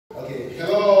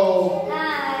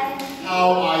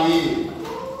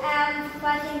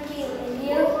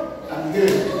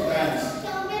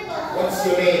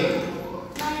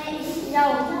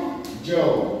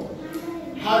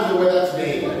the weather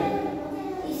today?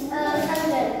 It's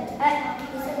sunny.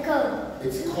 It's cold.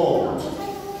 It's cold.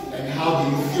 And how do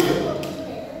you feel?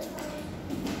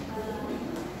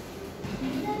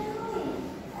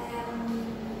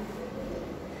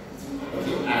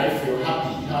 Okay, I feel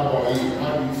happy. How about you?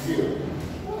 How do you feel?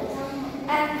 I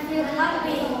feel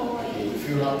happy. Okay, you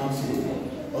feel happy too.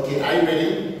 Okay, are you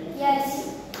ready?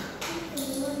 Yes.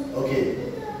 Okay.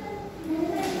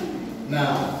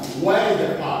 Now, where is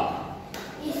the park?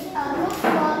 It's across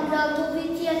from the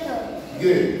movie theater.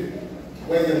 Good.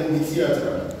 Where is the movie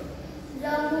theater?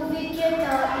 The movie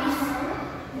theater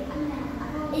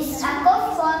is across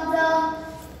from the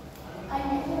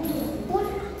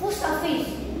post office.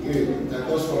 Good. That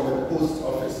goes from the post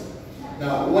office.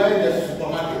 Now, where is the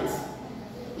supermarket?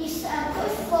 It's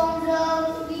across from the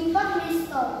department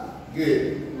store.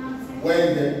 Good. Where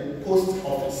is the post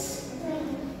office?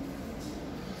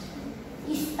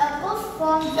 It's across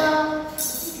from the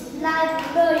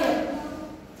library.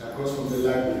 Across from the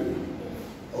library.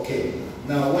 Okay.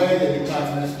 Now, where is the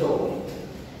department store?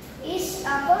 It's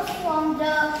across from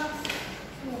the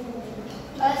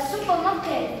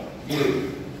supermarket. Good.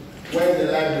 Where is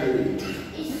the library?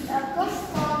 It's across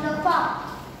from the park.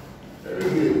 Very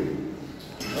good.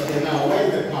 Okay, now where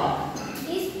is the park?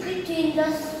 It's between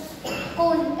the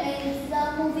school and the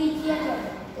movie theater.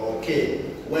 Okay.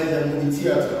 Where is the movie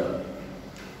theater?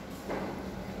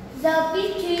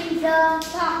 Between the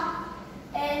park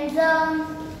and the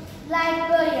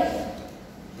library.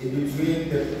 In between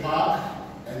the park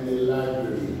and the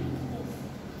library.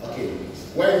 Okay.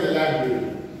 Where is the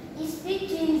library? It's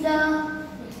between the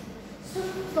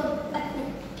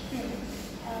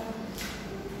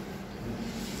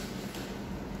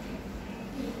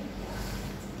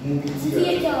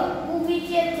movie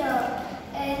theater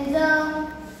and the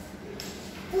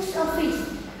post office.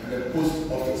 And the post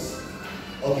office.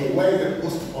 Okay, where is the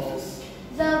post office?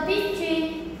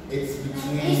 It's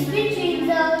between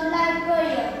the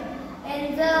library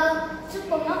and the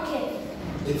supermarket.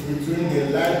 It's between the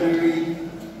library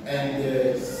and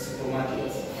the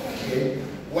supermarket. Okay.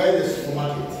 Where is the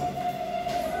supermarket?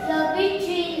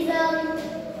 Between the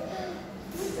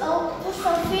post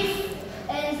office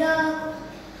and the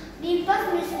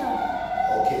department store.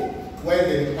 Okay. Where is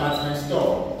the department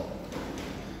store?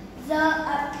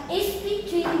 It's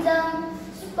between the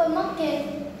supermarket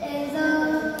and the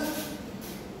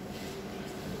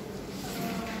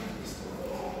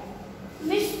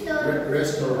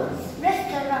Restaurant.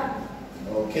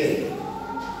 Okay.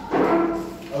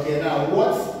 Okay, now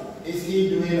what is he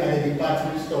doing at the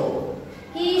department store?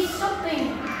 He's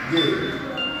shopping. Good.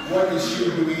 What is she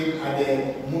doing at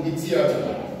the movie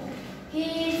theater?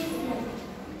 He's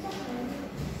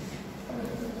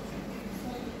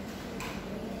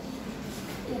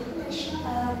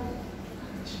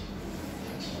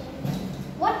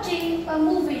watching a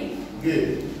movie.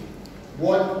 Good.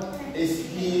 What is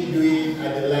he doing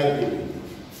at the library?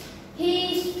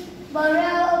 He's borrowing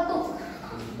a book.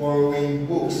 Borrowing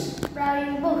books.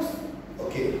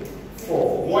 Okay.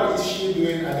 4. What is she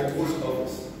doing at the post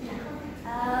office?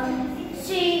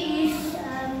 She is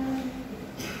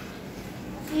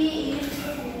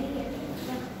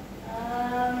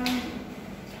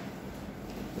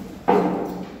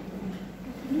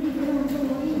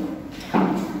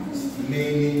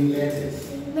Mailing letters.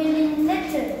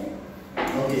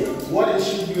 Okay. What is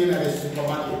she doing at the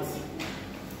supermarket?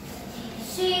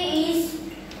 She is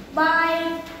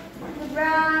buying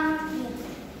brown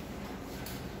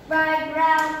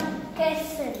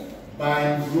castle.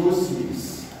 Buying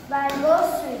groceries.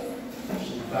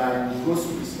 She's buying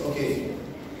groceries. Okay.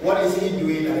 What is he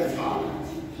doing at the park?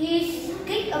 He's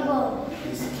kicking a ball.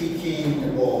 He's kicking a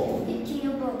ball.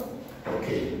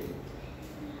 Okay.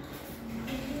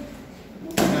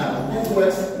 Now, who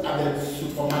works at the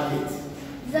supermarket?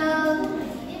 The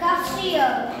cashier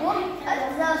works at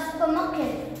the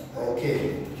supermarket. Okay.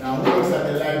 Now, who works at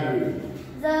the library?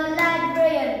 The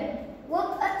librarian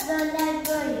works at the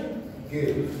library.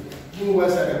 Good. Who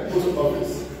works at the post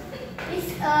office?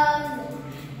 It's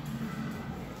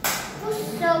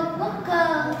postal worker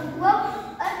works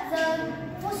at the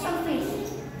post office.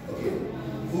 Okay.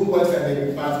 Who works at the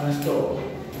department store?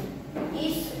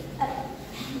 It's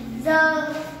the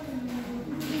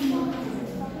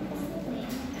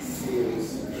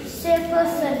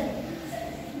salesperson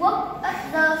works at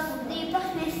the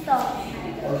department store.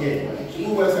 Okay. Who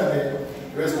works at the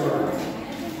restaurant?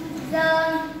 The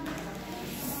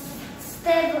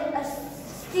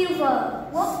Silver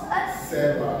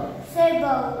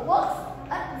works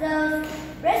at the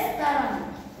restaurant.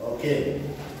 Okay.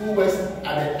 Who works at the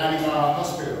animal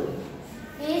hospital?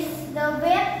 Is the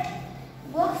vet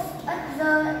works at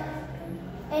the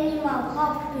animal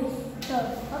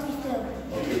hospital.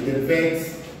 Okay, the vet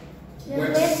The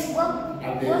works vet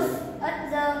at the was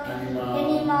at the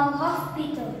animal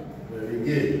hospital. Very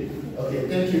good. Okay,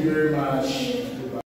 thank you very much. Thank you.